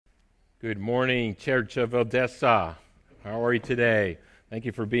Good morning, Church of Odessa. How are you today? Thank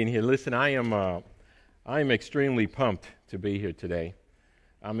you for being here. Listen, I am extremely pumped to be here today.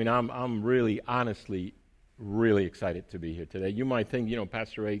 I mean, I'm really, honestly, really excited to be here today. You might think,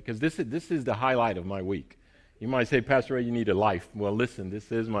 Pastor Ray, because this is the highlight of my week. You might say, Pastor Ray, you need a life. Well, listen,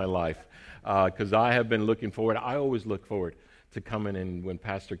 this is my life because I have been looking forward. I always look forward to coming in when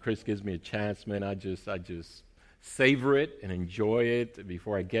Pastor Chris gives me a chance. Man, I just savor it and enjoy it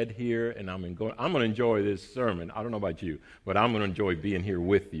before I get here, and I'm going to enjoy this sermon. I don't know about you, but I'm going to enjoy being here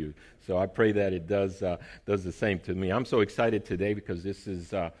with you. So I pray that it does the same to me. I'm so excited today because this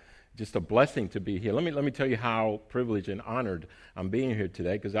is just a blessing to be here. Let me tell you how privileged and honored I'm being here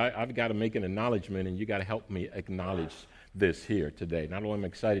today, because I've got to make an acknowledgement, and you got to help me acknowledge this here today. Not only am I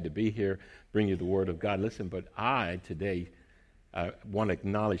excited to be here, bring you the Word of God, listen, but I today want to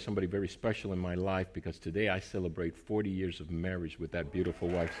acknowledge somebody very special in my life, because today I celebrate 40 years of marriage with that beautiful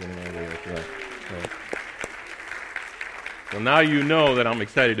wife sitting over there. So now you know that I'm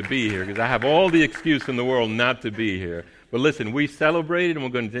excited to be here, because I have all the excuse in the world not to be here. But listen, we celebrated and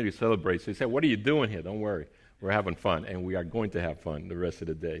we're going to continue to celebrate. So you say, what are you doing here? Don't worry. We're having fun, and we are going to have fun the rest of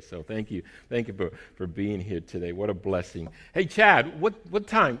the day. So thank you for being here today. What a blessing. Hey, Chad, what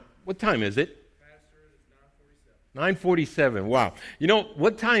time is it? 9:47. Wow. You know,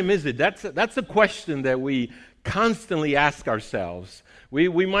 what time is it? That's a question that we constantly ask ourselves.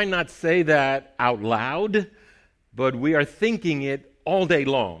 We might not say that out loud, but we are thinking it all day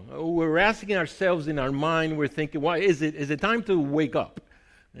long. We're asking ourselves in our mind, we're thinking, why is it time to wake up?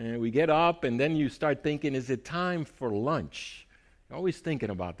 And we get up, and then you start thinking, is it time for lunch? You're always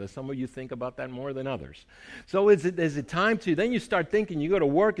thinking about this. Some of you think about that more than others. So is it time to, then you start thinking, you go to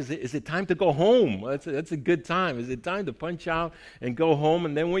work, is it time to go home? That's a good time. Is it time to punch out and go home?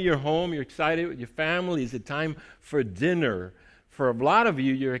 And then when you're home, you're excited with your family. Is it time for dinner? For a lot of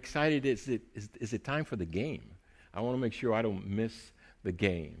you, you're excited, is it time for the game? I want to make sure I don't miss the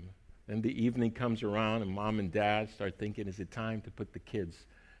game. Then the evening comes around, and mom and dad start thinking, is it time to put the kids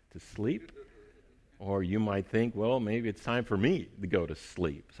to sleep? Or you might think, well, maybe it's time for me to go to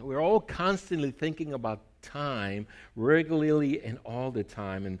sleep. So we're all constantly thinking about time regularly and all the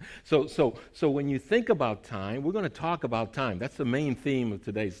time. And so when you think about time, we're going to talk about time. That's the main theme of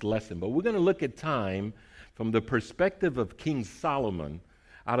today's lesson. But we're going to look at time from the perspective of King Solomon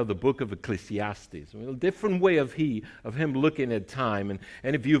out of the book of Ecclesiastes. A different way of him looking at time.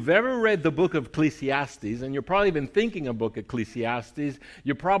 And if you've ever read the book of Ecclesiastes, and you're probably been thinking of book of Ecclesiastes,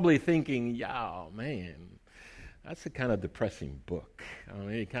 you're probably thinking, yeah, man, that's a kind of depressing book. I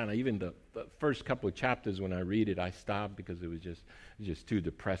mean, even the first couple of chapters when I read it, I stopped because it was just too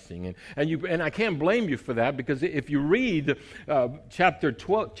depressing. And I can't blame you for that, because if you read chapter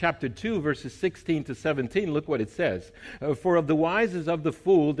 2, verses 16 to 17, look what it says. For of the wise as of the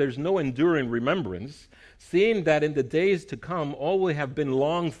fool, there's no enduring remembrance, seeing that in the days to come all will have been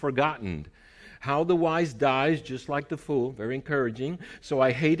long forgotten. How the wise dies just like the fool, very encouraging. So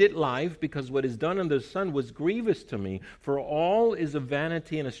I hated life, because what is done under the sun was grievous to me. For all is a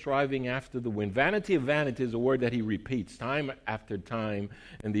vanity and a striving after the wind. Vanity of vanity is a word that he repeats time after time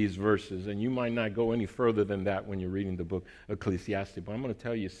in these verses. And you might not go any further than that when you're reading the book of Ecclesiastes. But I'm going to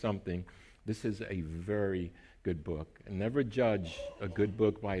tell you something. This is a very good book. And never judge a good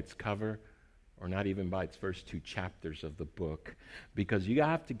book by its cover, or not even by its first 2 chapters of the book, because you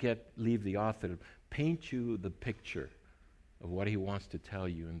have to leave the author to paint you the picture of what he wants to tell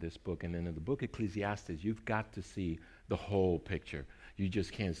you in this book. And then in the book of Ecclesiastes, you've got to see the whole picture. You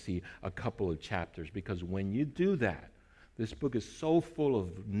just can't see a couple of chapters, because when you do that, this book is so full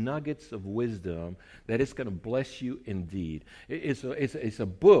of nuggets of wisdom that it's going to bless you indeed. It's a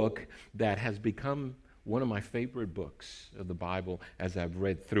book that has become one of my favorite books of the Bible as I've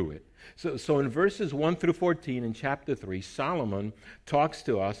read through it. So in verses 1 through 14 in chapter 3, Solomon talks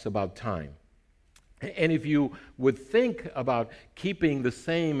to us about time. And if you would think about keeping the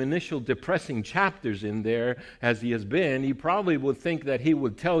same initial depressing chapters in there as he has been, you probably would think that he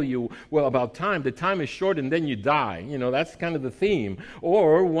would tell you, well, about time, the time is short and then you die. That's kind of the theme.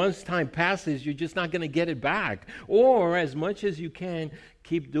 Or once time passes, you're just not going to get it back. Or as much as you can,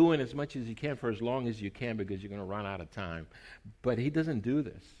 keep doing as much as you can for as long as you can, because you're going to run out of time. But he doesn't do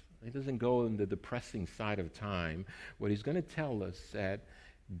this. He doesn't go in the depressing side of time. What he's going to tell us that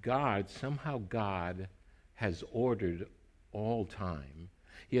God has ordered all time.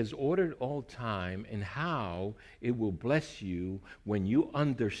 He has ordered all time, and how it will bless you when you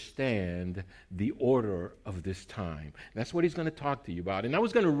understand the order of this time. That's what he's going to talk to you about. And I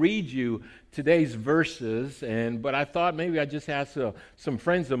was going to read you today's verses, but I thought maybe I'd just ask some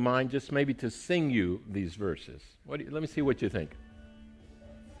friends of mine just maybe to sing you these verses. Let me see what you think.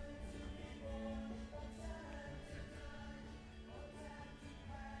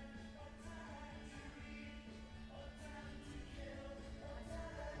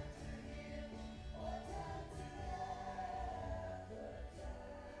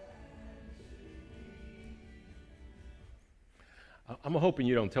 I'm hoping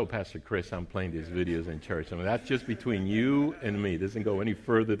you don't tell Pastor Chris I'm playing these videos in church. I mean, that's just between you and me. It doesn't go any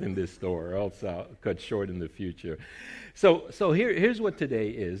further than this door, or else I'll cut short in the future. So here's what today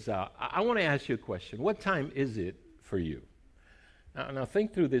is. I want to ask you a question. What time is it for you? Now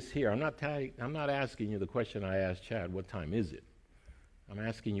think through this here. I'm not asking you the question I asked Chad, what time is it? I'm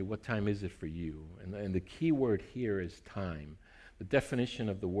asking you, what time is it for you? And the key word here is time. The definition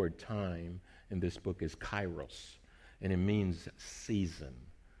of the word time in this book is kairos, and it means season.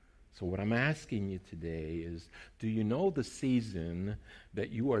 So what I'm asking you today is, do you know the season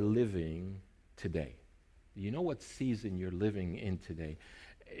that you are living today? Do you know what season you're living in today?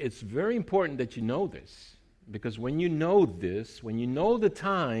 It's very important that you know this, because when you know this, when you know the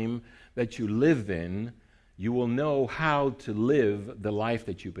time that you live in, you will know how to live the life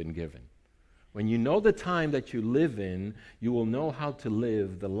that you've been given. When you know the time that you live in, you will know how to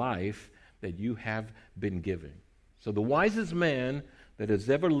live the life that you have been given. So the wisest man that has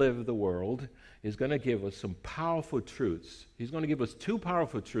ever lived the world is going to give us some powerful truths. He's going to give us two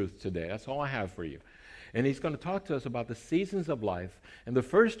powerful truths today. That's all I have for you. And he's going to talk to us about the seasons of life. And the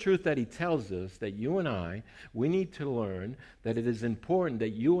first truth that he tells us, that you and I, we need to learn that it is important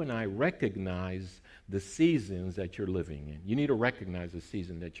that you and I recognize the seasons that you're living in. You need to recognize the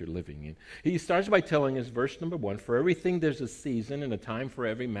season that you're living in. He starts by telling us, verse number 1, for everything there's a season and a time for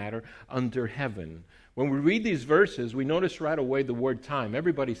every matter under heaven. When we read these verses, we notice right away the word time.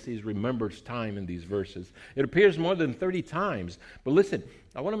 Everybody remembers time in these verses. It appears more than 30 times. But listen,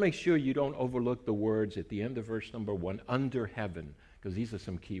 I want to make sure you don't overlook the words at the end of verse number 1, under heaven, because these are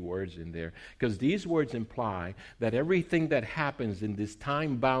some key words in there. Because these words imply that everything that happens in this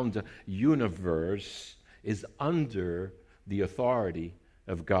time-bound universe is under the authority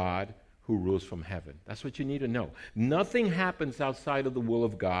of God who rules from heaven. That's what you need to know. Nothing happens outside of the will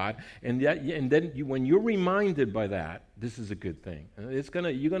of God, and then when you're reminded by that, this is a good thing.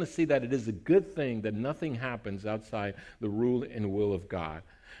 You're going to see that it is a good thing that nothing happens outside the rule and will of God.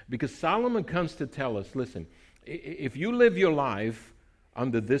 Because Solomon comes to tell us, listen, if you live your life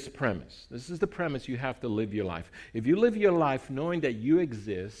under this premise, this is the premise you have to live your life. If you live your life knowing that you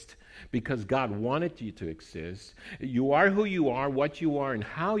exist because God wanted you to exist, you are who you are, what you are, and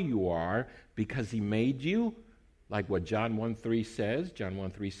how you are because he made you, like what John 1:3 says. John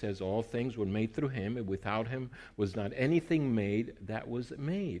 1:3 says, all things were made through him, and without him was not anything made that was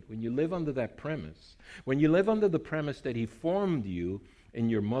made. When you live under that premise, when you live under the premise that he formed you in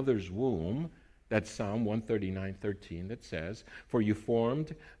your mother's womb, that's Psalm 139:13 that says, for you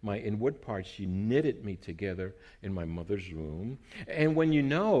formed my inward parts, you knitted me together in my mother's womb. And when you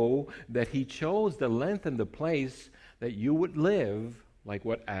know that he chose the length and the place that you would live, like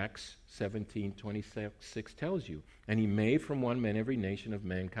what Acts 17:26 tells you, and he made from one man every nation of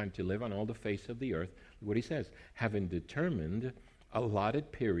mankind to live on all the face of the earth, what he says, having determined allotted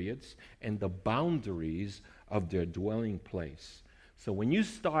periods and the boundaries of their dwelling place. So when you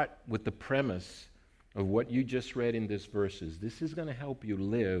start with the premise of what you just read in these verses, this is going to help you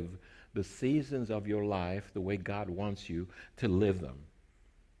live the seasons of your life the way God wants you to live them.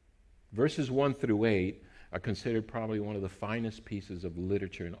 Verses 1 through 8 are considered probably one of the finest pieces of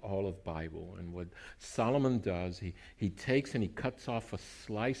literature in all of Bible. And what Solomon does, he takes and he cuts off a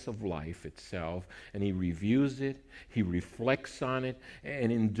slice of life itself, and he reviews it, he reflects on it,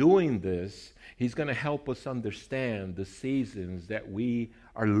 and in doing this, he's going to help us understand the seasons that we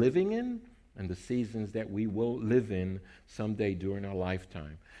are living in and the seasons that we will live in someday during our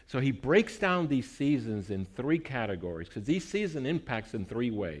lifetime. So he breaks down these seasons in three categories, because these seasons impacts in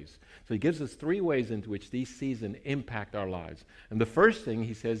three ways. So he gives us three ways into which these seasons impact our lives. And the first thing,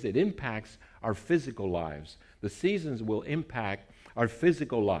 he says, it impacts our physical lives. The seasons will impact our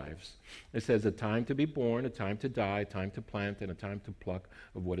physical lives. It says a time to be born, a time to die, a time to plant, and a time to pluck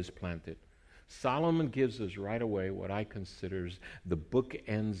of what is planted. Solomon gives us right away what I consider the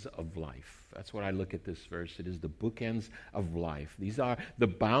bookends of life. That's what I look at this verse. It is the bookends of life. These are the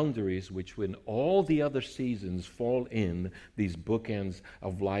boundaries which, when all the other seasons fall in, these bookends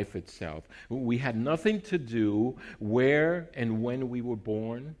of life itself. We had nothing to do where and when we were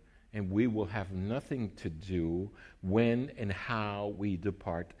born, and we will have nothing to do when and how we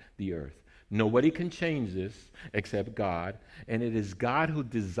depart the earth. Nobody can change this except God, and it is God who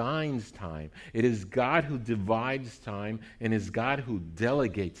designs time. It is God who divides time, and it's God who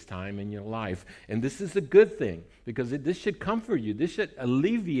delegates time in your life. And this is a good thing, because this should comfort you. This should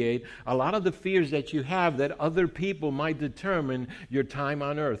alleviate a lot of the fears that you have that other people might determine your time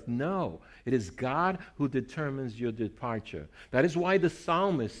on earth. No, it is God who determines your departure. That is why the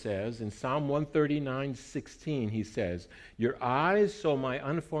psalmist says in Psalm 139:16, he says, your eyes saw my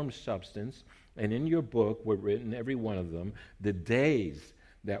unformed substance. And in your book were written, every one of them, the days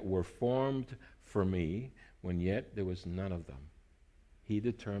that were formed for me, when yet there was none of them. He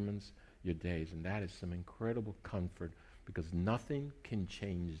determines your days, and that is some incredible comfort, because nothing can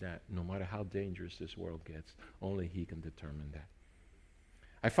change that, no matter how dangerous this world gets. Only He can determine that.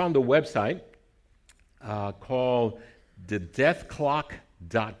 I found a website called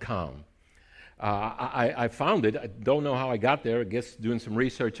thedeathclock.com. I found it. I don't know how I got there. I guess doing some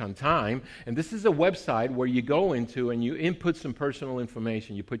research on time. And this is a website where you go into and you input some personal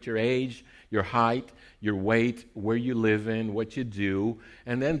information. You put your age, your height, your weight, where you live in, what you do.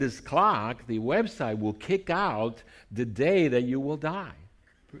 And then this clock, the website, will kick out the day that you will die.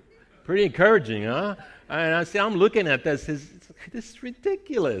 Pretty encouraging, huh? And I say, I'm looking at this. This is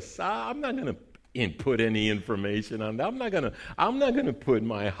ridiculous. I'm not going to input any information on that. I'm not gonna put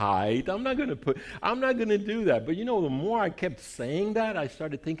my height. I'm not gonna do that. But the more I kept saying that, I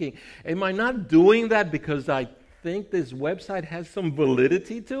started thinking, am I not doing that because I think this website has some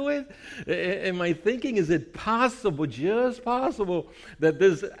validity to it? Am I thinking, is it possible, just possible, that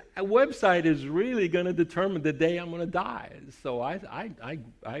this website is really going to determine the day I'm going to die? So I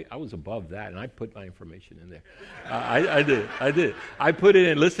was above that, and I put my information in there. I did. I put it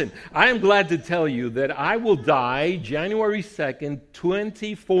in. Listen, I am glad to tell you that I will die January 2nd,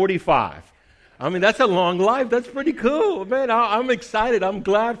 2045. I mean, that's a long life. That's pretty cool, man. I'm excited. I'm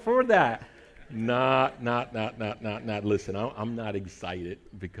glad for that. Not. Listen, I'm not excited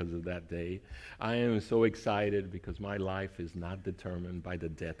because of that day. I am so excited because my life is not determined by the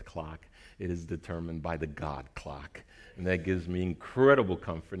death clock. It is determined by the God clock. And that gives me incredible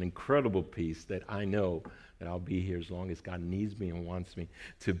comfort, incredible peace that I know that I'll be here as long as God needs me and wants me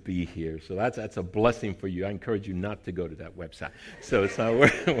to be here. So that's a blessing for you. I encourage you not to go to that website. So it's not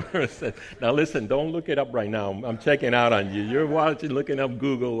where it says. Now listen, don't look it up right now. I'm checking out on you. You're watching, looking up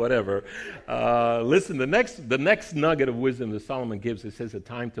Google, whatever. Listen, the next nugget of wisdom that Solomon gives, it says a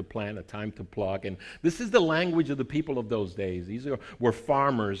time to plant, a time to pluck. And this is the language of the people of those days. These were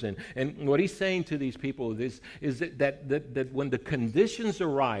farmers. And what he's saying to these people is that when the conditions are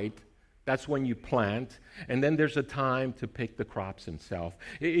right, that's when you plant, and then there's a time to pick the crops himself.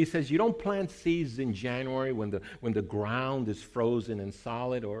 He says you don't plant seeds in January when the ground is frozen and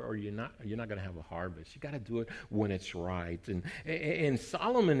solid, or you're not going to have a harvest. You got to do it when it's right. And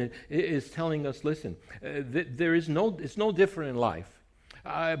Solomon is telling us, listen, it's no different in life.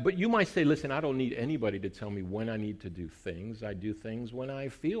 But you might say, listen, I don't need anybody to tell me when I need to do things. I do things when I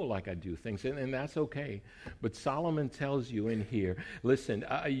feel like I do things, and that's okay. But Solomon tells you in here, listen,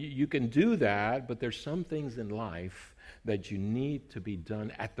 you can do that, but there's some things in life that you need to be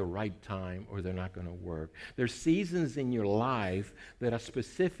done at the right time or they're not going to work. There's seasons in your life that are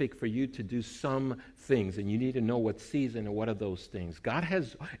specific for you to do some things, and you need to know what season and what are those things. God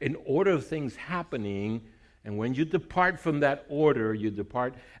has an order of things happening. And when you depart from that order, you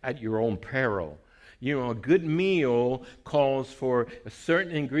depart at your own peril. A good meal calls for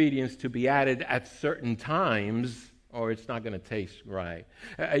certain ingredients to be added at certain times, or it's not going to taste right.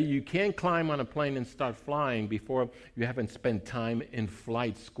 You can't climb on a plane and start flying before you haven't spent time in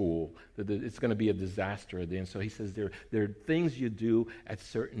flight school. It's going to be a disaster then. So he says there are things you do at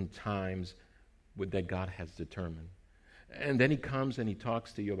certain times that God has determined. And then he comes and he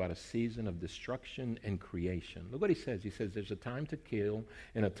talks to you about a season of destruction and creation. Look what he says. He says there's a time to kill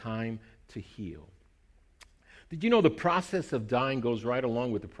and a time to heal. Did you know the process of dying goes right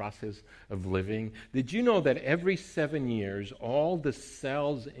along with the process of living? Did you know that every 7 years, all the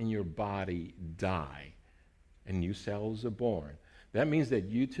cells in your body die and new cells are born? That means that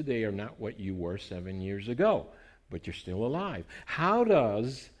you today are not what you were 7 years ago, but you're still alive. How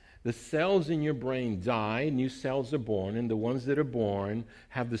does the cells in your brain die, new cells are born, and the ones that are born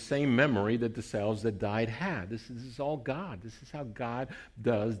have the same memory that the cells that died had? This is all God. This is how God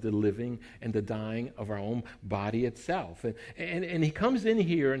does the living and the dying of our own body itself. And he comes in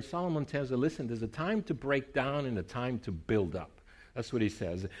here, and Solomon tells us, listen, there's a time to break down and a time to build up. That's what he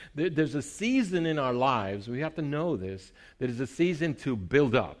says. There's a season in our lives, we have to know this, that is a season to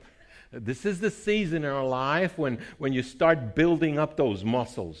build up. This is the season in our life when you start building up those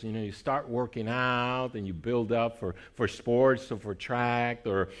muscles. You start working out and you build up for sports or for track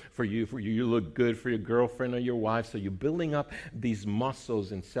or for you look good for your girlfriend or your wife. So you're building up these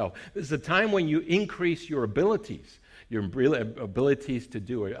muscles in self. This is a time when you increase your abilities. Your abilities to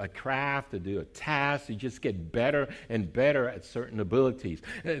do a craft, to do a task, you just get better and better at certain abilities.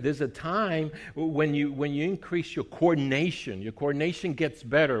 There's a time when you increase your coordination. Your coordination gets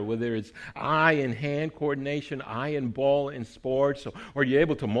better, whether it's eye and hand coordination, eye and ball in sports, or you're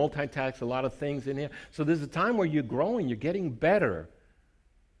able to multitask a lot of things in here. So there's a time where you're growing, you're getting better.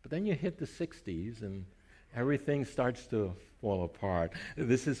 But then you hit the 60s and everything starts to fall apart.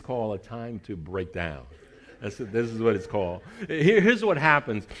 This is called a time to break down. This is what it's called. Here's what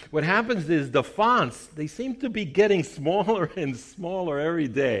happens. What happens is the fonts, they seem to be getting smaller and smaller every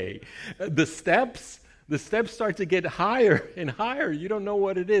day. The steps start to get higher and higher. You don't know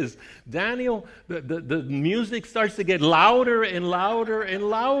what it is. Daniel, the music starts to get louder and louder and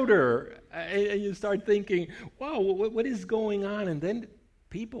louder. And you start thinking, wow, what is going on? And then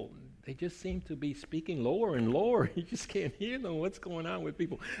people, they just seem to be speaking lower and lower. You just can't hear them. What's going on with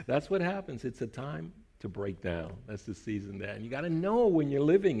people? That's what happens. It's a time to break down. That's the season there. And you got to know when you're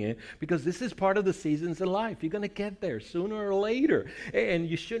living it, because this is part of the seasons in life. You're going to get there sooner or later. And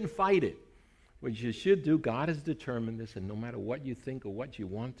you shouldn't fight it. What you should do, God has determined this, and no matter what you think or what you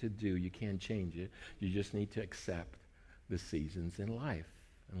want to do, you can't change it. You just need to accept the seasons in life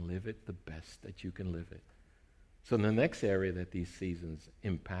and live it the best that you can live it. So the next area that these seasons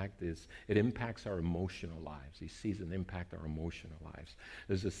impact is it impacts our emotional lives. These seasons impact our emotional lives.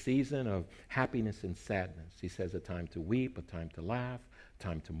 There's a season of happiness and sadness. He says a time to weep, a time to laugh, a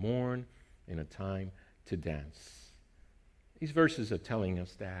time to mourn, and a time to dance. These verses are telling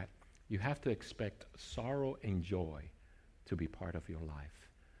us that you have to expect sorrow and joy to be part of your life.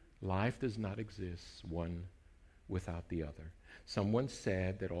 Life does not exist one without the other. Someone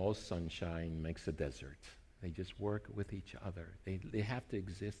said that all sunshine makes a desert. They just work with each other. They have to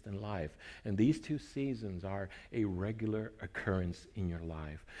exist in life. And these two seasons are a regular occurrence in your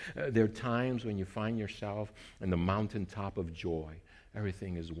life. There are times when you find yourself on the mountaintop of joy.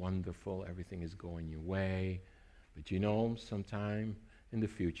 Everything is wonderful. Everything is going your way. But you know, sometime in the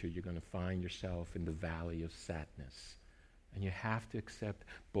future, you're going to find yourself in the valley of sadness. And you have to accept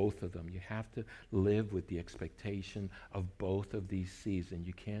both of them. You have to live with the expectation of both of these seasons.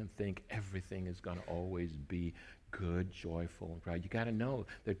 You can't think everything is going to always be good, joyful, right? You got to know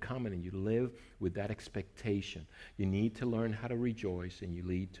they're coming, and you live with that expectation. You need to learn how to rejoice, and you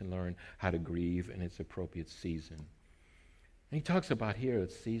need to learn how to grieve in its appropriate season. And he talks about here a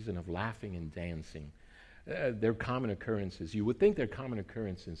season of laughing and dancing. They're common occurrences. You would think they're common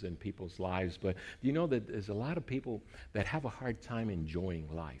occurrences in people's lives, but do you know that there's a lot of people that have a hard time enjoying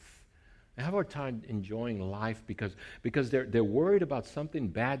life? They have a hard time enjoying life because they're worried about something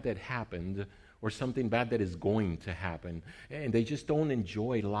bad that happened or something bad that is going to happen, and they just don't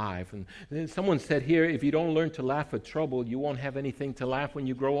enjoy life. And then someone said here, if you don't learn to laugh at trouble, you won't have anything to laugh when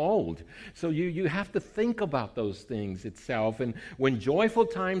you grow old. So you have to think about those things itself. And when joyful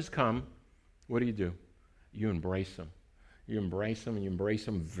times come, what do? You embrace them. You embrace them, and you embrace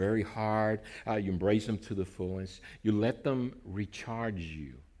them very hard. You embrace them to the fullest. You let them recharge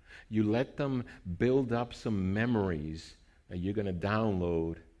you. You let them build up some memories that you're going to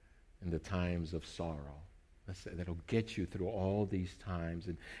download in the times of sorrow. That'll get you through all these times.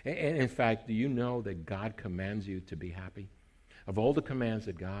 And in fact, do you know that God commands you to be happy? Of all the commands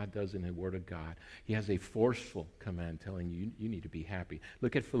that God does in the Word of God, He has a forceful command telling you, you need to be happy.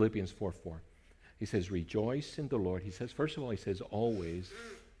 Look at Philippians 4:4. He says, rejoice in the Lord. He says, first of all, he says, always.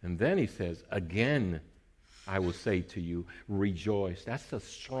 And then he says, again, I will say to you, rejoice. That's a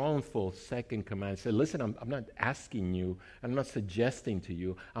strongful second command. He said, listen, I'm not asking you, I'm not suggesting to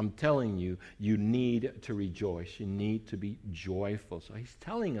you, I'm telling you, you need to rejoice. You need to be joyful. So he's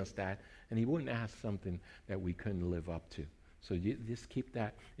telling us that, and he wouldn't ask something that we couldn't live up to. So you just keep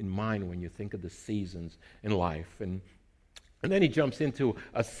that in mind when you think of the seasons in life. And then he jumps into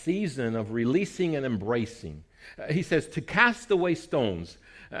a season of releasing and embracing. He says to cast away stones.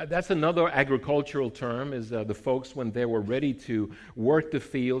 That's another agricultural term, is the folks, when they were ready to work the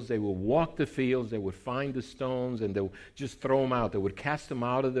fields, they would walk the fields, they would find the stones, and they would just throw them out. They would cast them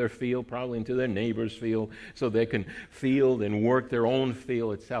out of their field, probably into their neighbor's field, so they can field and work their own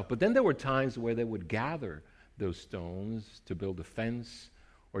field itself. But then there were times where they would gather those stones to build a fence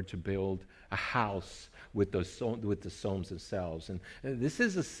or to build a house with the stones themselves. And this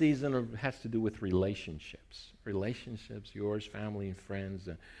is a season that has to do with relationships. Relationships, yours, family, and friends.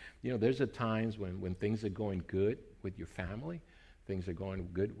 There's times when things are going good with your family, things are going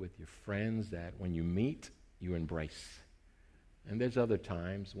good with your friends, that when you meet, you embrace. And there's other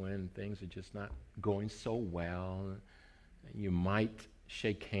times when things are just not going so well. You might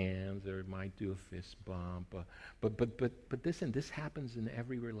shake hands, or it might do a fist bump. But listen, this happens in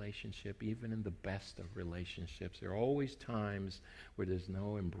every relationship, even in the best of relationships. There are always times where there's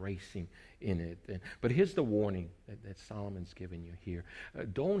no embracing in it. But here's the warning that Solomon's given you here.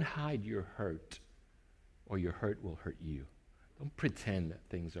 Don't hide your hurt, or your hurt will hurt you. Don't pretend that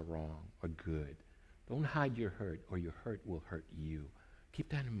things are wrong or good. Don't hide your hurt, or your hurt will hurt you. Keep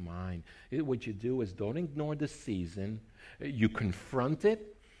that in mind. What you do is don't ignore the season. You confront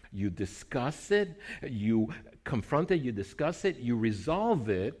it. you discuss it, you confront it, you discuss it, you resolve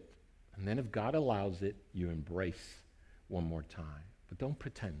it, and then if God allows it, you embrace one more time. But don't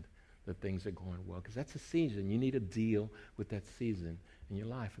pretend that things are going well, because that's a season. You need to deal with that season in your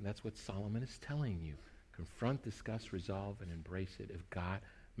life, and that's what Solomon is telling you. Confront, discuss, resolve, and embrace it if God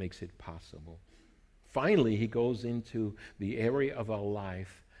makes it possible. Finally, he goes into the area of our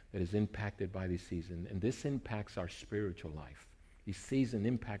life that is impacted by this season, and this impacts our spiritual life. These seasons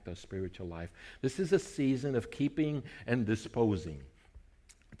impact our spiritual life. This is a season of keeping and disposing.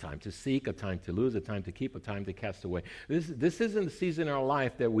 A time to seek, a time to lose, a time to keep, a time to cast away. This isn't the season in our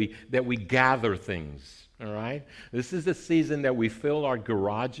life that we gather things, all right? This is the season that we fill our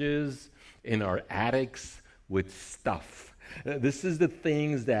garages, in our attics with stuff. This is the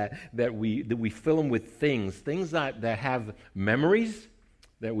things that we fill them with things that have memories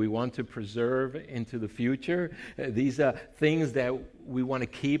that we want to preserve into the future. These are things that we want to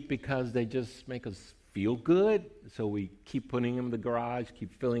keep because they just make us feel good, so we keep putting them in the garage,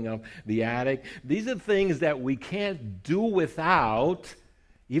 keep filling up the attic. These are things that we can't do without,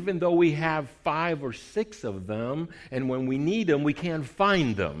 even though we have 5 or 6 of them, and when we need them, we can't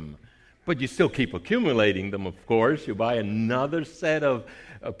find them. But you still keep accumulating them, of course. You buy another set of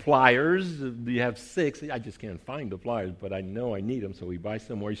pliers. You have 6. I just can't find the pliers, but I know I need them, so we buy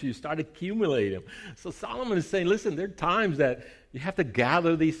some more. So you start accumulating them. So Solomon is saying, listen, there are times that you have to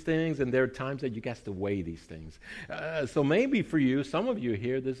gather these things, and there are times that you have to weigh these things. So maybe for you, some of you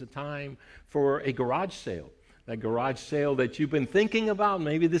here, there's a time for a garage sale. That garage sale that you've been thinking about,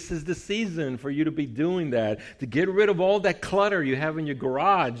 maybe this is the season for you to be doing that, to get rid of all that clutter you have in your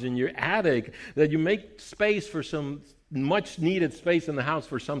garage, in your attic, that you make space for some much needed space in the house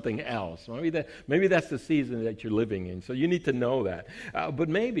for something else. Maybe that's the season that you're living in, so you need to know that. But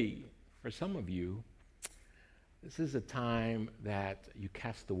maybe for some of you, this is a time that you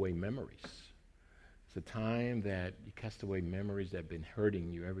cast away memories. It's a time that you cast away memories that have been hurting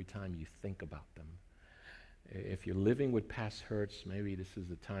you every time you think about them. If you're living with past hurts, maybe this is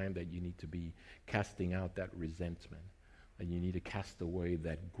the time that you need to be casting out that resentment, that you need to cast away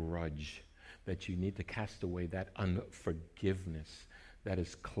that grudge, that you need to cast away that unforgiveness that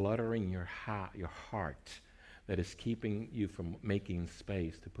is cluttering your heart, that is keeping you from making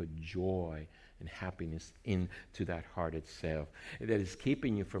space to put joy and happiness into that heart itself, that is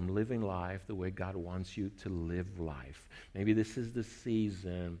keeping you from living life the way God wants you to live life. Maybe this is the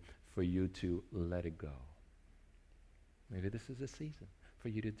season for you to let it go. Maybe this is a season for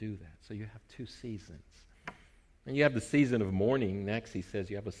you to do that. So you have 2 seasons. And you have the season of mourning. Next, he says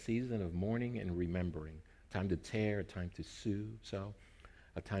you have a season of mourning and remembering. A time to tear, a time to sow,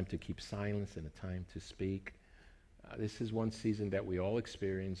 a time to keep silence, and a time to speak. This is one season that we all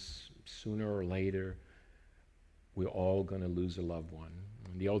experience. Sooner or later, we're all going to lose a loved one.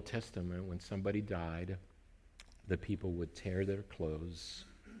 In the Old Testament, when somebody died, the people would tear their clothes,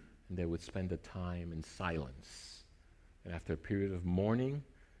 and they would spend a time in silence. And after a period of mourning,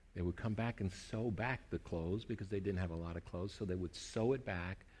 they would come back and sew back the clothes because they didn't have a lot of clothes. So they would sew it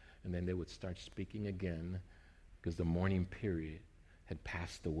back, and then they would start speaking again because the mourning period had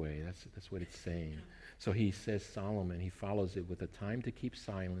passed away. That's what it's saying. So he says, Solomon, he follows it with a time to keep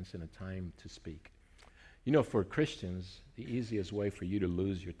silence and a time to speak. You know, for Christians, the easiest way for you to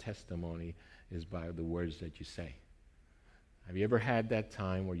lose your testimony is by the words that you say. Have you ever had that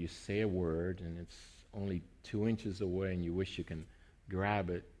time where you say a word and it's only 2 inches away and you wish you can grab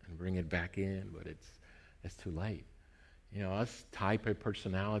it and bring it back in, but it's too late? You know, us type of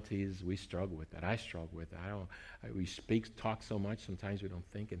personalities, we struggle with that. I struggle with that. We talk so much, sometimes we don't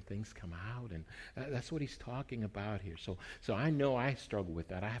think and things come out, and that's what he's talking about here. So I know I struggle with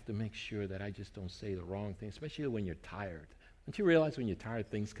that. I have to make sure that I just don't say the wrong thing, especially when you're tired. Don't you realize when you're tired,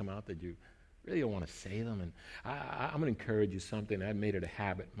 things come out that you really don't want to say them? And I'm going to encourage you something. I've made it a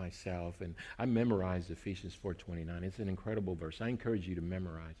habit myself, and I memorized Ephesians 4:29. It's an incredible verse. I encourage you to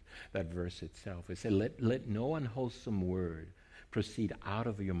memorize that verse itself. It said, let no unwholesome word proceed out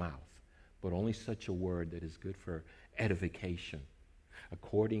of your mouth, but only such a word that is good for edification,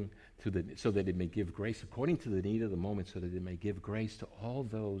 so that it may give grace, according to the need of the moment, so that it may give grace to all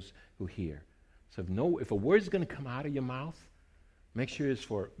those who hear. So if a word is going to come out of your mouth, make sure it's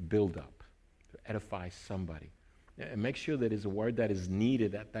for build up, to edify somebody. And make sure that it's a word that is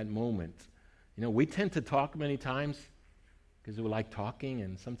needed at that moment. You know, we tend to talk many times because we like talking,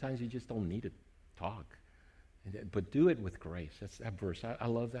 and sometimes you just don't need to talk. But do it with grace. That's that verse. I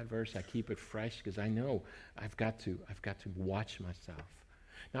love that verse. I keep it fresh because I know I've got to watch myself.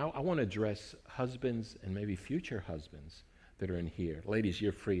 Now, I want to address husbands and maybe future husbands that are in here. Ladies,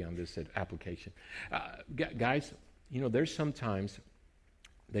 you're free on this application. Guys, you know, there's sometimes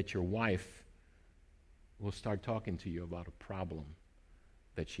that your wife will start talking to you about a problem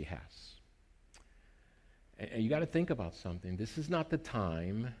that she has. And you got to think about something. This is not the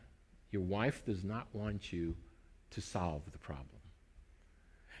time. Your wife does not want you to solve the problem.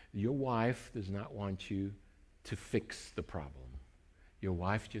 Your wife does not want you to fix the problem. Your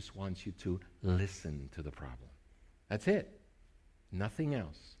wife just wants you to listen to the problem. That's it. Nothing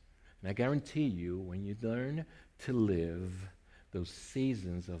else. And I guarantee you, when you learn to live those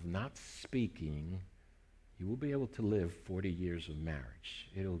seasons of not speaking, you will be able to live 40 years of marriage.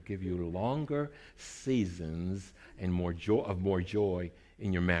 It'll give you longer seasons and more joy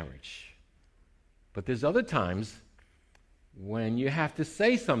in your marriage. But there's other times when you have to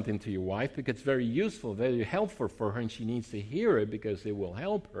say something to your wife because it's very useful, very helpful for her, and she needs to hear it because it will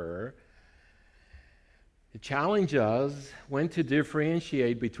help her. The challenge us when to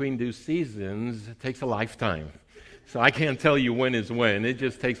differentiate between those seasons. It takes a lifetime. So I can't tell you when is when. It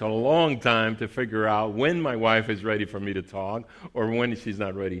just takes a long time to figure out when my wife is ready for me to talk or when she's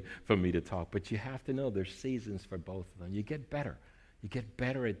not ready for me to talk. But you have to know there's seasons for both of them. You get better. You get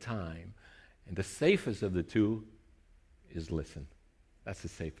better at time. And the safest of the two is listen. That's the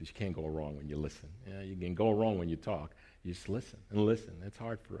safest. You can't go wrong when you listen. You can go wrong when you talk. You just listen and listen. It's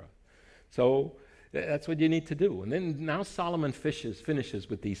hard for us. So that's what you need to do. And then now Solomon finishes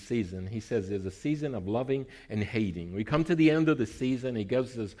with these seasons. He says there's a season of loving and hating. We come to the end of the season. He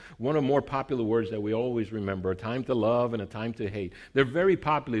gives us one of the more popular words that we always remember: a time to love and a time to hate. They're very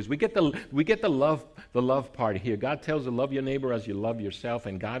popular. We get the love part here. God tells you love your neighbor as you love yourself,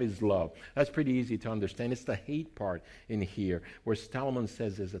 and God is love. That's pretty easy to understand. It's the hate part in here where Solomon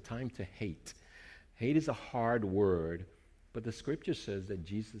says there's a time to hate. Hate is a hard word, but the scripture says that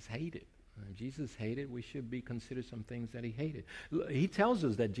Jesus hated. Jesus hated. We should be considered some things that he hated. He tells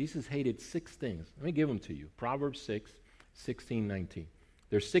us that Jesus hated 6 things. Let me give them to you. Proverbs 6, 16, 19.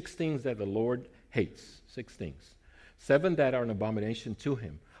 There's 6 things that the Lord hates. 6 things. 7 that are an abomination to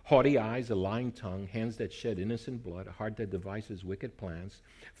him: haughty eyes, a lying tongue, hands that shed innocent blood, a heart that devises wicked plans,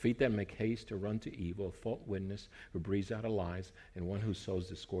 feet that make haste to run to evil, a false witness who breathes out lies, and one who sows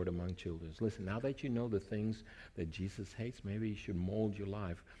discord among children. Listen, now that you know the things that Jesus hates, maybe you should mold your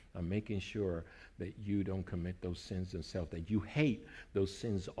life on making sure that you don't commit those sins yourself, that you hate those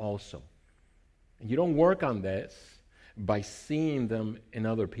sins also. And you don't work on this by seeing them in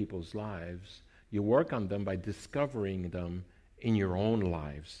other people's lives. You work on them by discovering them in your own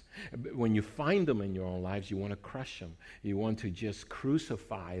lives. When you find them in your own lives, you want to crush them. You want to just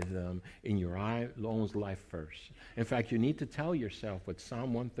crucify them in your own life first. In fact, you need to tell yourself what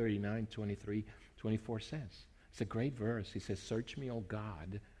Psalm 139, 23, 24 says. It's a great verse. He says, "Search me, O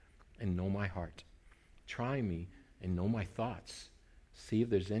God, and know my heart. Try me and know my thoughts. See if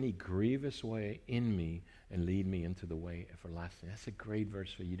there's any grievous way in me, and lead me into the way everlasting." That's a great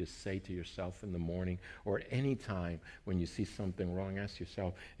verse for you to say to yourself in the morning or at any time when you see something wrong. Ask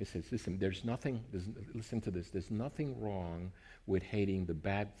yourself, it says, listen to this. There's nothing wrong with hating the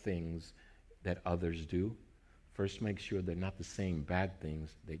bad things that others do. First, make sure they're not the same bad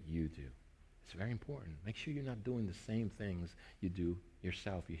things that you do. It's very important. Make sure you're not doing the same things you do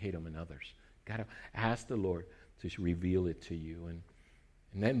yourself. You hate them in others. Got to ask the Lord to reveal it to you. And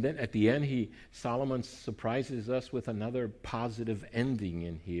then at the end, Solomon surprises us with another positive ending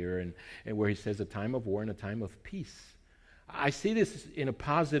in here, and where he says a time of war and a time of peace. I see this in a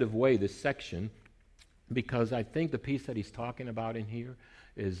positive way, this section, because I think the peace that he's talking about in here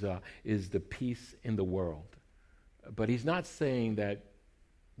is the peace in the world. But he's not saying that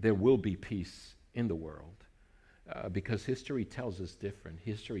there will be peace in the world, because history tells us different.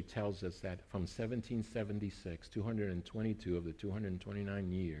 History tells us that from 1776, 222 of the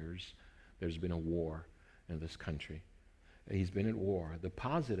 229 years, there's been a war in this country. He's been at war. The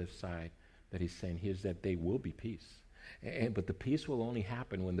positive side that he's saying here is that there will be peace. But the peace will only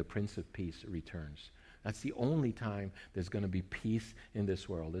happen when the Prince of Peace returns. That's the only time there's going to be peace in this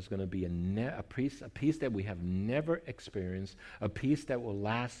world. There's going to be a peace that we have never experienced, a peace that will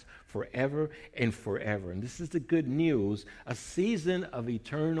last forever and forever. And this is the good news. A season of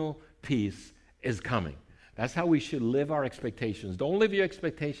eternal peace is coming. That's how we should live our expectations. Don't live your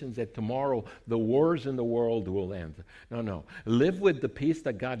expectations that tomorrow the wars in the world will end. No. Live with the peace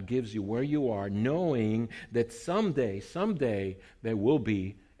that God gives you where you are, knowing that someday there will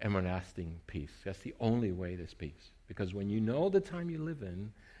be everlasting peace. That's the only way there's peace. Because when you know the time you live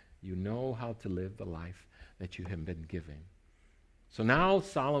in, you know how to live the life that you have been given. So now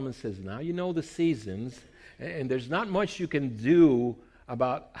Solomon says, now you know the seasons, and there's not much you can do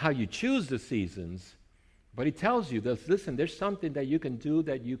about how you choose the seasons, But he tells you that, listen, there's something that you can do,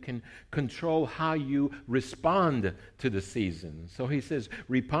 that you can control how you respond to the seasons. So he says,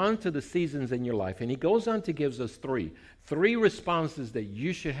 respond to the seasons in your life. And he goes on to give us three responses that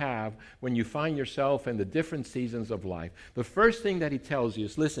you should have when you find yourself in the different seasons of life. The first thing that he tells you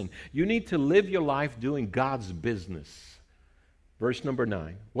is, listen, you need to live your life doing God's business. Verse number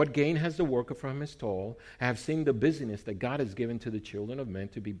 9, what gain has the worker from his toil? I have seen the busyness that God has given to the children of men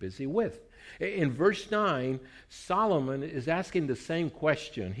to be busy with. In verse 9, Solomon is asking the same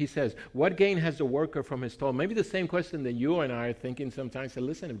question. He says, what gain has the worker from his toil? Maybe the same question that you and I are thinking sometimes. Say,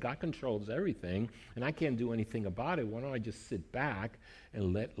 listen, if God controls everything and I can't do anything about it, why don't I just sit back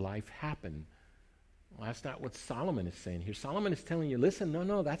and let life happen? Well, that's not what Solomon is saying here. Solomon is telling you, listen,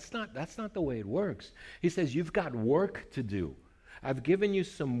 no, that's not the way it works. He says, you've got work to do. I've given you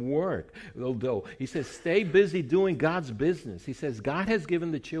some work. Although, he says, stay busy doing God's business. He says, God has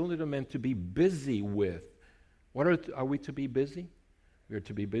given the children of men to be busy with. What are we to be busy? We are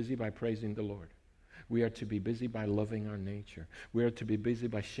to be busy by praising the Lord. We are to be busy by loving our nature. We are to be busy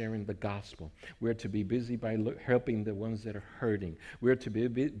by sharing the gospel. We are to be busy by helping the ones that are hurting. We are to be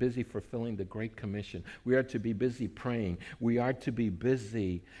busy fulfilling the Great Commission. We are to be busy praying. We are to be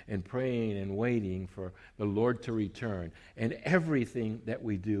busy and praying and waiting for the Lord to return. And everything that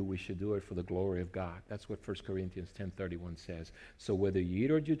we do, we should do it for the glory of God. That's what 1 Corinthians 10:31 says. So whether you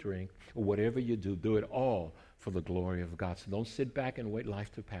eat or you drink, or whatever you do it all for the glory of God. So don't sit back and wait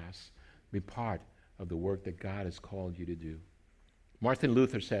life to pass. Be part of the work that God has called you to do. Martin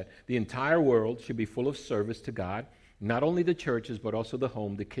Luther said, the entire world should be full of service to God, not only the churches, but also the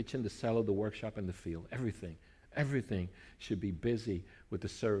home, the kitchen, the cellar, the workshop, and the field. Everything should be busy with the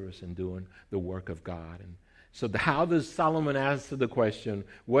service and doing the work of God. And so how does Solomon answer the question,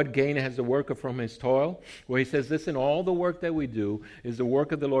 what gain has the worker from his toil? Well, he says, listen, all the work that we do is the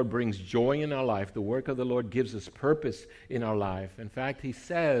work of the Lord brings joy in our life. The work of the Lord gives us purpose in our life. In fact, he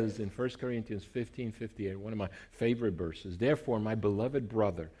says in 1 Corinthians 15:58, one of my favorite verses, therefore, my beloved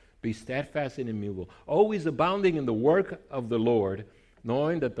brother, be steadfast and immovable, always abounding in the work of the Lord,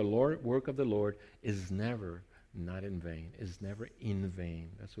 knowing that the work of the Lord is never not in vain, is never in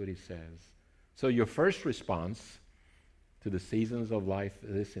vain. That's what he says. So your first response to the seasons of life,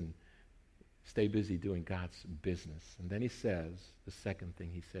 listen, stay busy doing God's business. And then he says, the second thing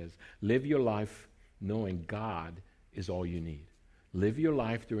he says, live your life knowing God is all you need. Live your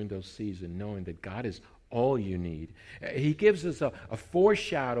life during those seasons knowing that God is all you need. He gives us a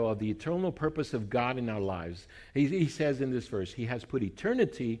foreshadow of the eternal purpose of God in our lives. He says in this verse, he has put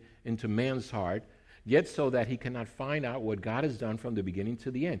eternity into man's heart, yet so that he cannot find out what God has done from the beginning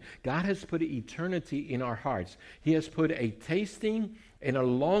to the end. God has put eternity in our hearts. He has put a tasting and a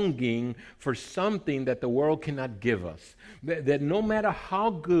longing for something that the world cannot give us. That no matter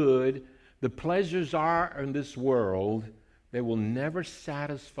how good the pleasures are in this world, they will never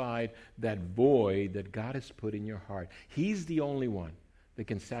satisfy that void that God has put in your heart. He's the only one that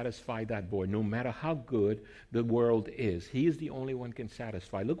can satisfy that void, no matter how good the world is. He is the only one who can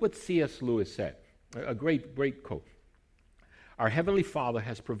satisfy. Look what C.S. Lewis said. A great quote. Our Heavenly Father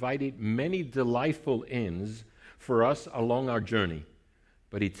has provided many delightful inns for us along our journey,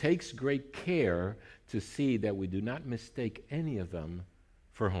 but he takes great care to see that we do not mistake any of them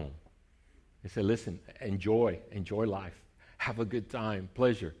for home. He said, listen, enjoy life. Have a good time,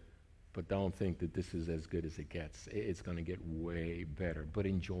 pleasure, but don't think that this is as good as it gets. It's going to get way better, but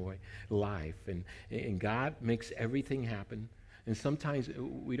enjoy life. And God makes everything happen. And sometimes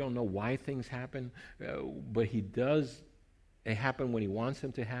we don't know why things happen, but he does. It happen when he wants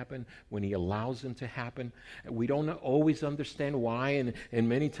them to happen, when he allows them to happen. We don't always understand why, and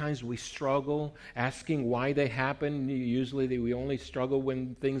many times we struggle asking why they happen. Usually we only struggle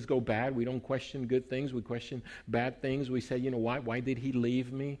when things go bad. We don't question good things. We question bad things. We say, why did he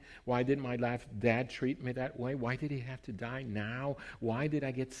leave me? Why did my dad treat me that way? Why did he have to die now? Why did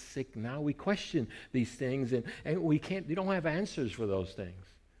I get sick now? We question these things, and we don't have answers for those things.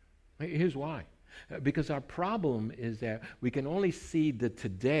 Here's why. Because our problem is that we can only see the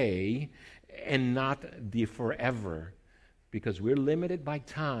today and not the forever, because we're limited by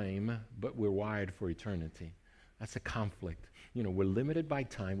time, but we're wired for eternity. That's a conflict. We're limited by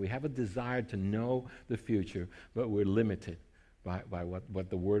time. We have a desire to know the future, but we're limited by what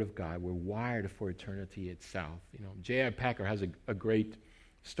the Word of God. We're wired for eternity itself. J.I. Packer has a great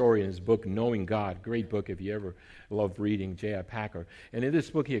story in his book, Knowing God. Great book if you ever love reading, J.I. Packer. And in this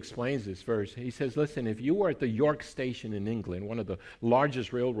book, he explains this verse. He says, listen, if you were at the York Station in England, one of the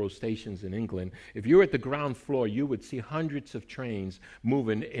largest railroad stations in England, if you were at the ground floor, you would see hundreds of trains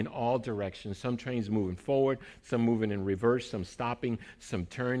moving in all directions. Some trains moving forward, some moving in reverse, some stopping, some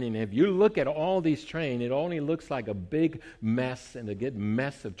turning. If you look at all these trains, it only looks like a big mess and a good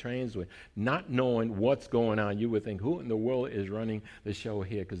mess of trains with not knowing what's going on. You would think, who in the world is running the show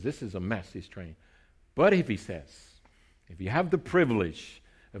here? Because this is a mess, this train. But if he says, if you have the privilege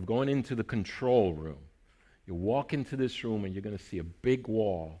of going into the control room, you walk into this room and you're going to see a big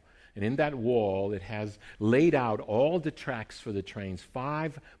wall. And in that wall, it has laid out all the tracks for the trains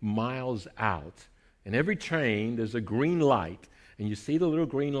 5 miles out. And every train, there's a green light. And you see the little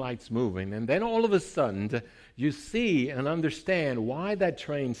green lights moving. And then all of a sudden, you see and understand why that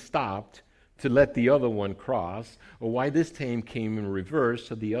train stopped to let the other one cross, or why this train came in reverse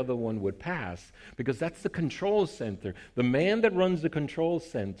so the other one would pass. Because that's the control center. The man that runs the control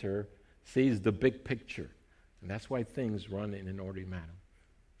center sees the big picture. And that's why things run in an orderly manner.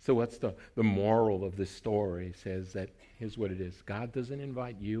 So what's the moral of this story? It says that, here's what it is. God doesn't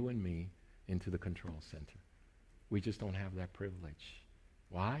invite you and me into the control center. We just don't have that privilege.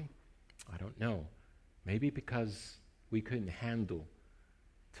 Why? I don't know. Maybe because we couldn't handle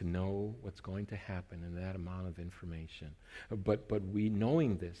to know what's going to happen in that amount of information. But we,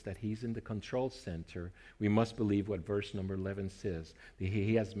 knowing this, that he's in the control center, we must believe what verse number 11 says. That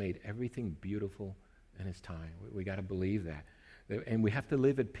he has made everything beautiful in his time. We got to believe that. And we have to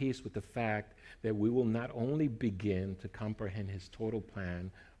live at peace with the fact that we will not only begin to comprehend his total plan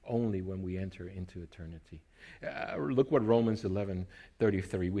only when we enter into eternity. Look what Romans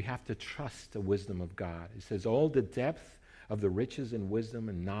 11:33. We have to trust the wisdom of God. It says, all the depth of the riches and wisdom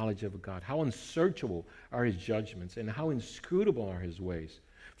and knowledge of God. How unsearchable are his judgments, and how inscrutable are his ways.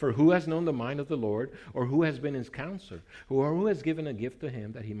 For who has known the mind of the Lord, or who has been his counselor, or who has given a gift to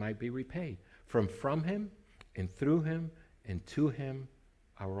him that he might be repaid? From him, and through him, and to him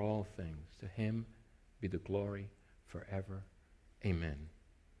are all things. To him be the glory forever. Amen.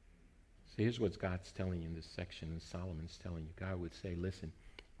 So here's what God's telling you in this section, and Solomon's telling you. God would say, listen,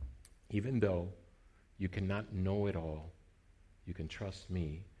 even though you cannot know it all, you can trust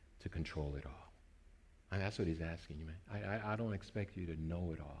me to control it all. And that's what he's asking you, man. I don't expect you to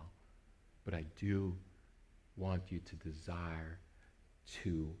know it all, but I do want you to desire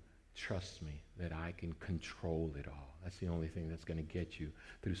to trust me that I can control it all. That's the only thing that's going to get you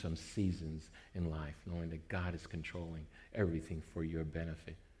through some seasons in life, knowing that God is controlling everything for your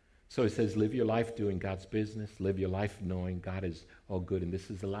benefit. So it says, live your life doing God's business. Live your life knowing God is all good. And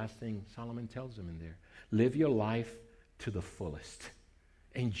this is the last thing Solomon tells him in there. Live your life to the fullest.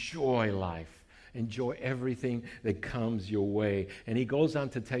 Enjoy life. Enjoy everything that comes your way. And he goes on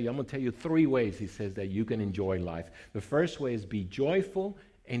to tell you, I'm going to tell you 3 ways, he says, that you can enjoy life. The first way is be joyful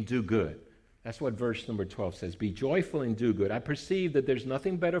and do good. That's what verse number 12 says. Be joyful and do good. I perceive that there's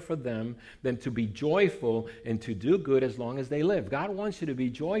nothing better for them than to be joyful and to do good as long as they live. God wants you to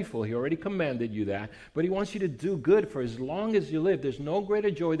be joyful. He already commanded you that. But he wants you to do good for as long as you live. There's no greater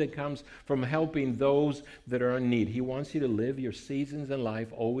joy that comes from helping those that are in need. He wants you to live your seasons in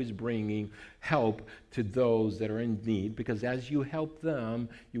life always bringing help to those that are in need. Because as you help them,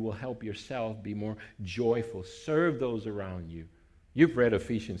 you will help yourself be more joyful. Serve those around you. You've read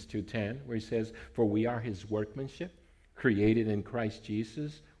Ephesians 2:10, where he says, for we are his workmanship, created in Christ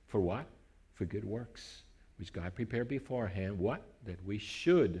Jesus, for what? For good works, which God prepared beforehand. What? That we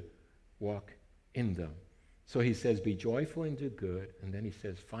should walk in them. So he says, be joyful and do good. And then he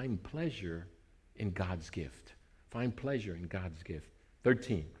says, find pleasure in God's gift. Find pleasure in God's gift.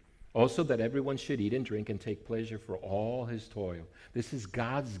 13, also that everyone should eat and drink and take pleasure for all his toil. This is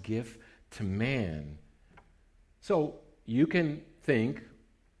God's gift to man. So you can think,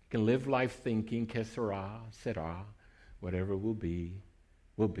 you can live life thinking, que sera, whatever will be,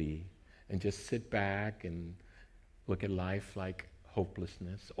 and just sit back and look at life like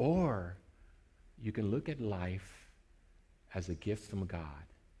hopelessness. Or you can look at life as a gift from God.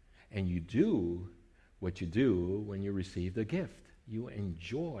 And you do what you do when you receive the gift. You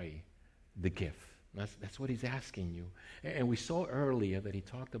enjoy the gift. That's what he's asking you. And we saw earlier that he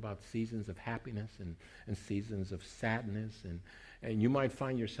talked about seasons of happiness and seasons of sadness. And you might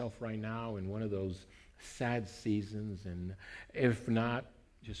find yourself right now in one of those sad seasons. And if not,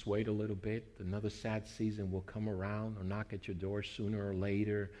 just wait a little bit. Another sad season will come around or knock at your door sooner or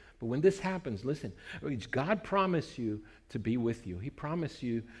later. But when this happens, listen, God promised you to be with you. He promised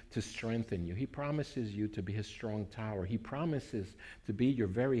you to strengthen you. He promises you to be his strong tower. He promises to be your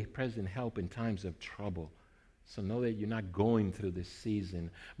very present help in times of trouble. So know that you're not going through this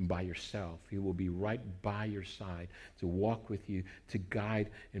season by yourself. He will be right by your side to walk with you, to guide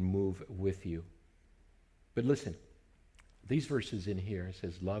and move with you. But listen, these verses in here, it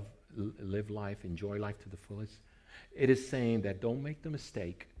says live life, enjoy life to the fullest. It is saying that don't make the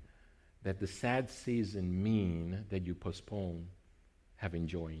mistake that the sad season mean that you postpone having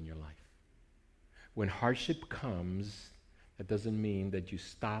joy in your life. When hardship comes, that doesn't mean that you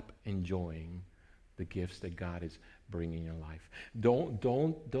stop enjoying the gifts that God is bringing in your life.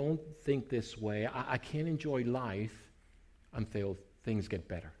 Don't think this way. I can't enjoy life until things get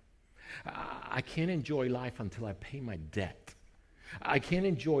better. I can't enjoy life until I pay my debt. I can't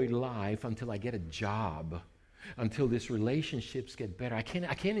enjoy life until I get a job, until these relationships get better. I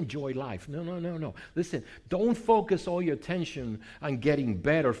can't enjoy life. No. Listen, don't focus all your attention on getting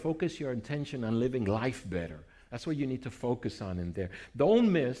better. Focus your attention on living life better. That's what you need to focus on in there. Don't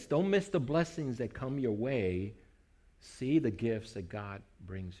miss the blessings that come your way. See the gifts that God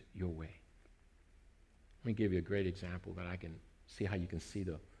brings your way. Let me give you a great example that I can see how you can see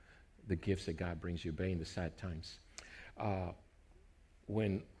the gifts that God brings your way in the sad times.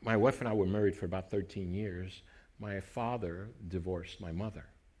 When my wife and I were married for about 13 years, my father divorced my mother.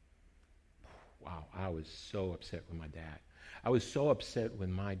 Wow, I was so upset with my dad. I was so upset with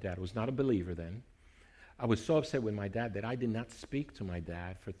my dad. I was not a believer then. I was so upset with my dad that I did not speak to my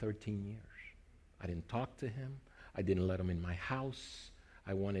dad for 13 years. I didn't talk to him. I didn't let him in my house.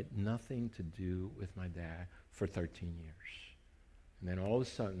 I wanted nothing to do with my dad for 13 years. And then all of a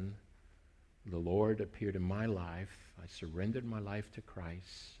sudden, the Lord appeared in my life. I surrendered my life to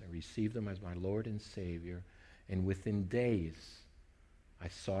Christ. I received him as my Lord and Savior. And within days, I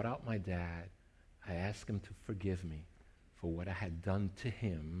sought out my dad. I asked him to forgive me for what I had done to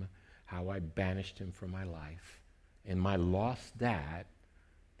him, how I banished him from my life. And my lost dad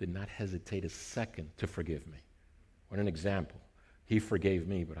did not hesitate a second to forgive me. What an example. He forgave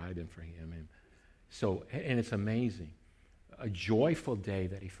me, but I didn't forgive him. So, and it's amazing. A joyful day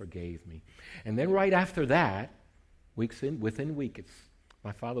that he forgave me. And then right after that, within weeks,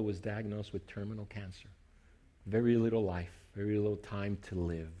 my father was diagnosed with terminal cancer. Very little life, very little time to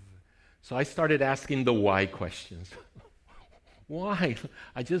live. So I started asking the why questions. Why?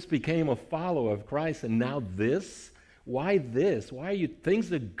 I just became a follower of Christ, and now this? Why this? Why are you?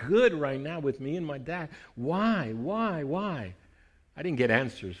 Things are good right now with me and my dad. Why? I didn't get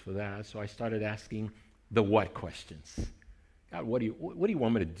answers for that, so I started asking the what questions. God, what do you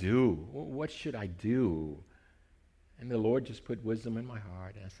want me to do? What should I do? And the Lord just put wisdom in my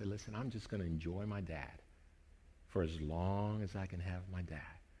heart, and I said, listen, I'm just going to enjoy my dad for as long as I can have my dad.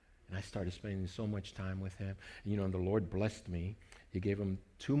 And I started spending so much time with him. And the Lord blessed me. He gave him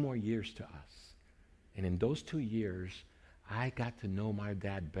 2 more years to us. And in those 2 years, I got to know my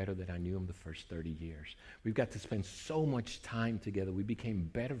dad better than I knew him the first 30 years. We've got to spend so much time together. We became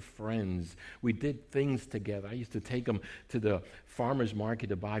better friends. We did things together. I used to take him to the farmer's market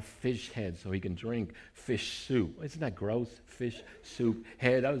to buy fish heads so he can drink fish soup. Isn't that gross? Fish soup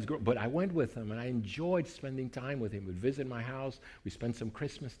head. That was gross. But I went with him, and I enjoyed spending time with him. We'd visit my house. We spent some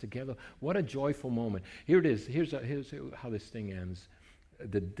Christmas together. What a joyful moment. Here it is. Here's how this thing ends.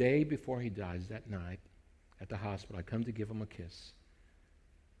 The day before he dies, that night, at the hospital, I come to give him a kiss.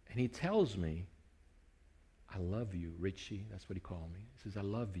 And he tells me, I love you, Richie. That's what he called me. He says, I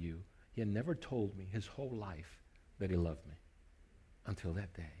love you. He had never told me his whole life that he loved me until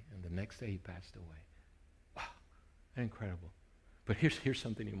that day. And the next day he passed away. Wow, incredible. But here's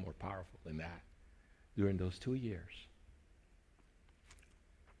something even more powerful than that. During those 2 years,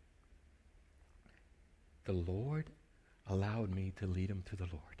 the Lord allowed me to lead him to the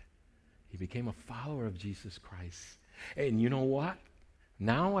Lord. He became a follower of Jesus Christ. And you know what?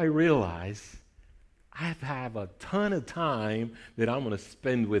 Now I realize I have a ton of time that I'm going to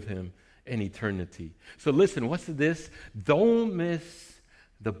spend with him in eternity. So listen, what's this? Don't miss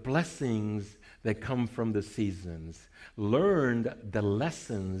the blessings that come from the seasons. Learn the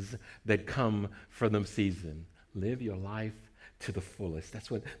lessons that come from the season. Live your life to the fullest. That's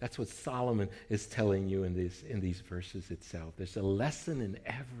what Solomon is telling you in these verses itself. There's a lesson in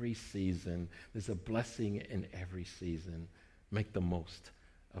every season. There's a blessing in every season. Make the most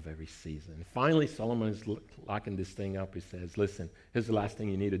of every season. Finally, Solomon is locking this thing up. He says, listen, here's the last thing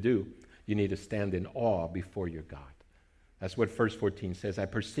you need to do. You need to stand in awe before your God. That's what verse 14 says. I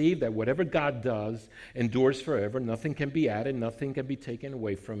perceive that whatever God does endures forever. Nothing can be added. Nothing can be taken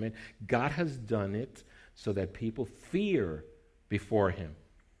away from it. God has done it so that people fear before him.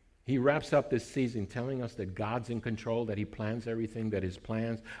 He wraps up this season telling us that God's in control, that he plans everything, that his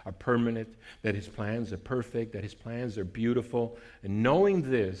plans are permanent, that his plans are perfect, that his plans are beautiful. And knowing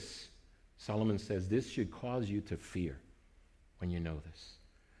this, Solomon says this should cause you to fear when you know this.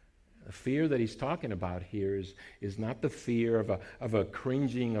 The fear that he's talking about here is not the fear of a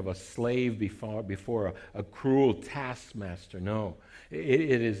cringing of a slave before a cruel taskmaster. No,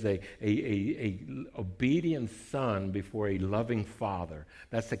 it is a obedient son before a loving father.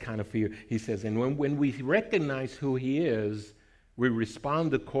 That's the kind of fear he says. And when we recognize who he is, we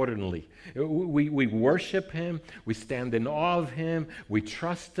respond accordingly. We worship him. We stand in awe of him. We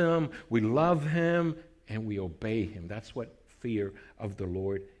trust him. We love him. And we obey him. That's what fear of the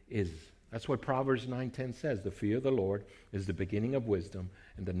Lord is. That's what Proverbs 9:10 says. The fear of the Lord is the beginning of wisdom,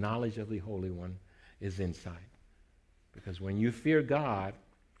 and the knowledge of the Holy One is insight. Because when you fear God,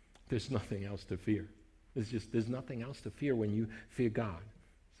 there's nothing else to fear. There's nothing else to fear when you fear God.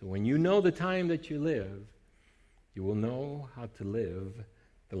 So when you know the time that you live, you will know how to live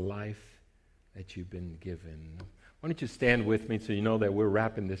the life that you've been given. Why don't you stand with me so you know that we're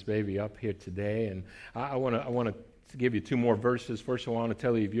wrapping this baby up here today? And I want to give you two more verses. First, I want to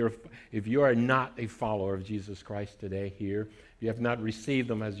tell you, if you are not a follower of Jesus Christ today here, you have not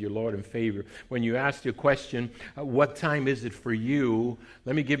received him as your Lord and Savior, when you ask your question, what time is it for you?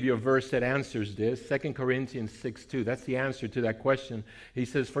 Let me give you a verse that answers this. 2 Corinthians 6:2. That's the answer to that question. He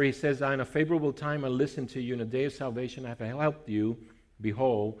says, in a favorable time I listened to you. In a day of salvation I have helped you.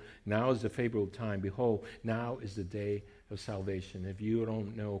 Behold, now is the favorable time. Behold, now is the day of salvation. If you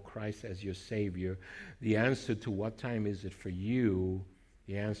don't know Christ as your Savior, the answer to what time is it for you,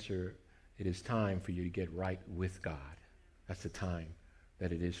 the answer, it is time for you to get right with God. That's the time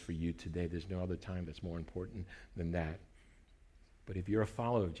that it is for you today. There's no other time that's more important than that. But if you're a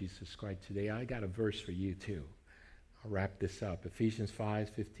follower of Jesus Christ today, I got a verse for you too. I'll wrap this up. Ephesians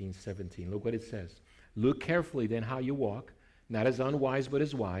 5:15-17. Look what it says. Look carefully then how you walk, not as unwise but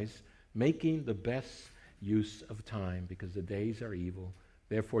as wise, making the best use of time, because the days are evil.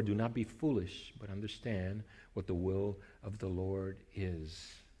 Therefore do not be foolish, but understand what the will of the Lord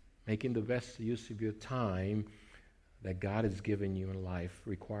is. Making the best use of your time that God has given you in life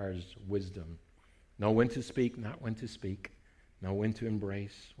requires wisdom. Know when to speak, not when to speak. Know when to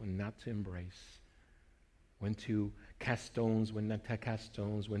embrace, when not to embrace. When to cast stones, when not to cast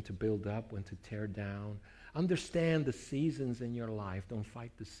stones. When to build up, when to tear down. Understand the seasons in your life. Don't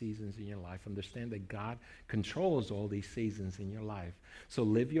fight the seasons in your life. Understand that God controls all these seasons in your life. So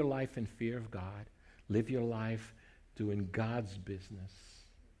live your life in fear of God. Live your life doing God's business.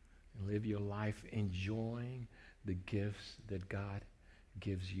 And live your life enjoying the gifts that God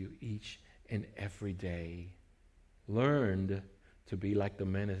gives you each and every day. Learn to be like the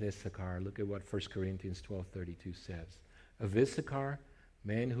men of Issachar. Look at what 1 Corinthians 12:32 says. Of Issachar,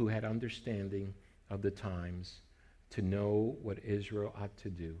 men who had understanding of the times, to know what Israel ought to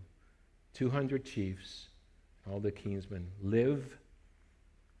do. 200 chiefs, all the kinsmen, live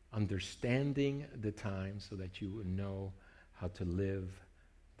understanding the times so that you would know how to live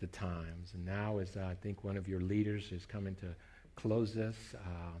the times. And now, as I think one of your leaders is coming to close this,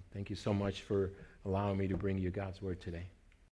 thank you so much for allowing me to bring you God's word today.